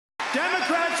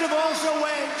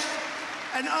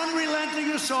an unrelenting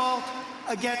assault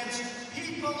against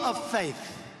people of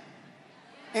faith.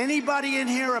 Anybody in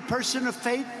here a person of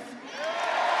faith?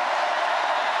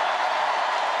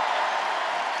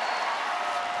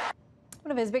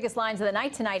 One of his biggest lines of the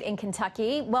night tonight in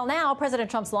Kentucky. Well, now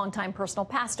President Trump's longtime personal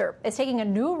pastor is taking a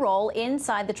new role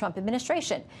inside the Trump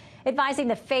administration, advising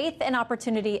the Faith and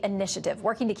Opportunity Initiative,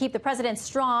 working to keep the president's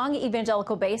strong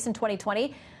evangelical base in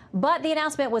 2020. But the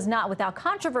announcement was not without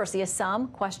controversy, as some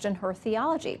question her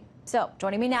theology. So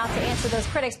joining me now to answer those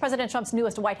critics, President Trump's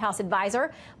newest White House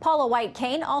advisor, Paula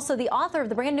White-Cain, also the author of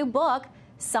the brand new book,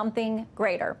 Something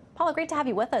Greater. Paula, great to have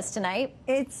you with us tonight.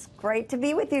 It's great to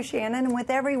be with you, Shannon, and with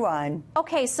everyone.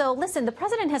 Okay, so listen, the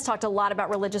president has talked a lot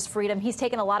about religious freedom. He's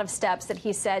taken a lot of steps that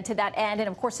he said to that end. And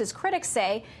of course, his critics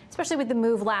say, especially with the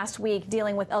move last week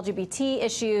dealing with LGBT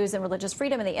issues and religious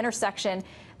freedom and the intersection,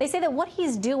 they say that what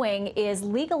he's doing is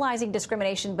legalizing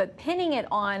discrimination, but pinning it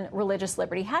on religious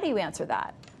liberty. How do you answer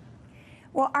that?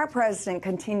 Well, our president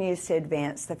continues to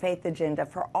advance the faith agenda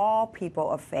for all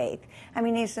people of faith. I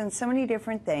mean, he's done so many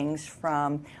different things,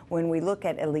 from when we look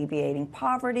at alleviating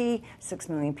poverty, 6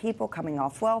 million people coming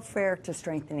off welfare, to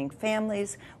strengthening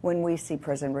families, when we see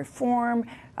prison reform,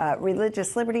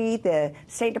 religious liberty, the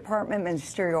State Department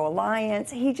Ministerial Alliance.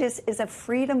 He just is a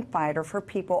freedom fighter for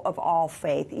people of all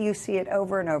faith. You see it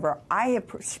over and over. I have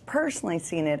personally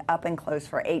seen it up and close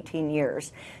for 18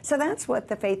 years. So that's what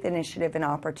the Faith Initiative and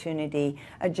Opportunity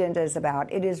agenda is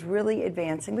about. It is really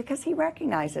advancing because he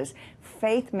recognizes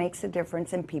faith makes a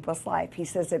difference in people's life. He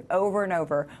says it over and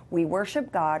over. We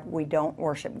worship God. We don't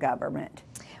worship government.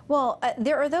 Well,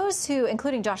 there are those who,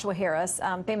 including Joshua Harris,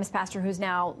 famous pastor who's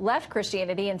now left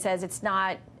Christianity and says it's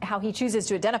not how he chooses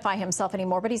to identify himself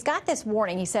anymore. But he's got this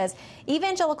warning. He says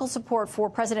evangelical support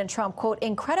for President Trump, quote,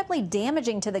 incredibly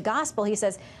damaging to the gospel. He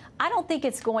says, I don't think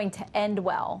it's going to end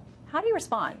well. How do you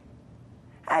respond?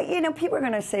 You know, people are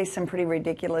going to say some pretty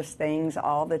ridiculous things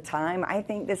all the time. I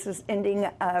think this is ending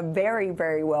very,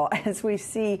 very well, as we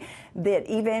see that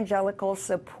evangelical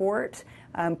support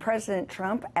President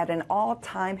Trump at an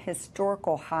all-time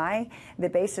historical high. The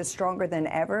base is stronger than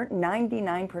ever.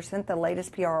 99%, the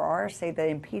latest PRR, say the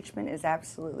impeachment is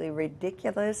absolutely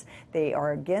ridiculous. They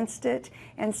are against it.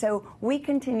 And so we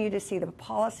continue to see the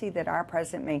policy that our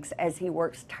president makes as he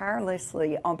works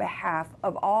tirelessly on behalf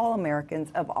of all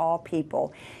Americans, of all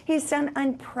people. He's done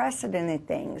unprecedented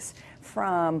things,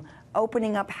 from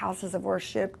opening up houses of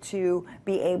worship to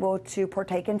be able to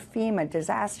partake in FEMA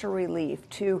disaster relief,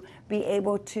 to be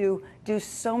able to do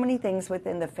so many things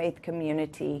within the faith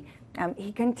community.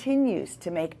 He continues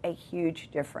to make a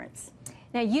huge difference.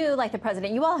 Now, you, like the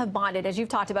president, you all have bonded, as you've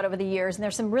talked about over the years, and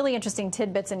there's some really interesting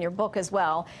tidbits in your book as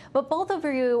well. But both of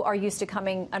you are used to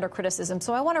coming under criticism.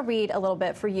 So I want to read a little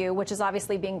bit for you, which is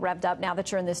obviously being revved up now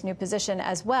that you're in this new position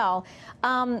as well.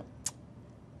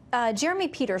 Jeremy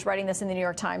Peters, writing this in the New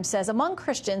York Times, says, among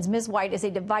Christians, Ms. White is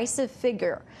a divisive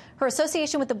figure. Her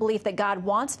association with the belief that God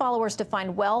wants followers to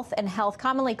find wealth and health,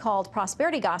 commonly called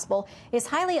prosperity gospel, is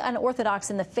highly unorthodox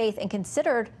in the faith and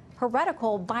considered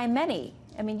heretical by many.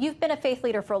 I mean, you've been a faith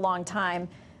leader for a long time.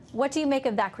 What do you make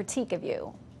of that critique of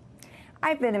you?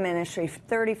 I've been in ministry for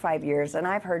 35 years, and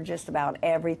I've heard just about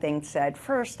everything said.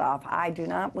 First off, I do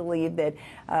not believe that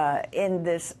in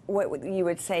this, what you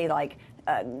would say, like,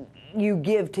 you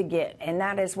give to get, and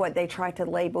that is what they try to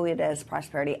label it as,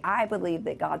 prosperity. I believe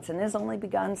that God sent his only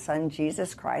begotten Son,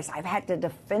 Jesus Christ. I've had to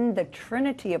defend the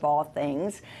Trinity of all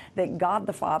things, that God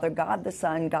the Father, God the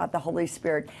Son, God the Holy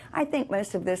Spirit. I think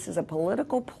most of this is a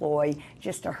political ploy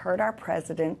just to hurt our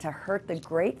president, to hurt the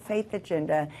great faith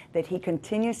agenda that he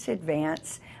continues to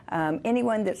advance.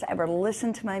 Anyone that's ever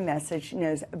listened to my message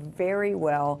knows very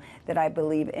well that I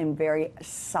believe in very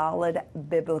solid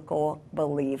biblical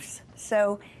beliefs.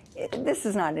 So this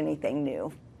is not anything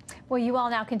new. Well, you all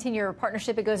now continue your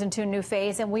partnership. It goes into a new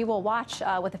phase, and we will watch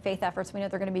with the faith efforts. We know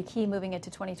they're going to be key moving into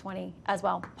 2020 as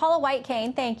well. Paula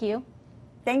White-Cain, thank you.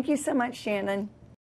 Thank you so much, Shannon.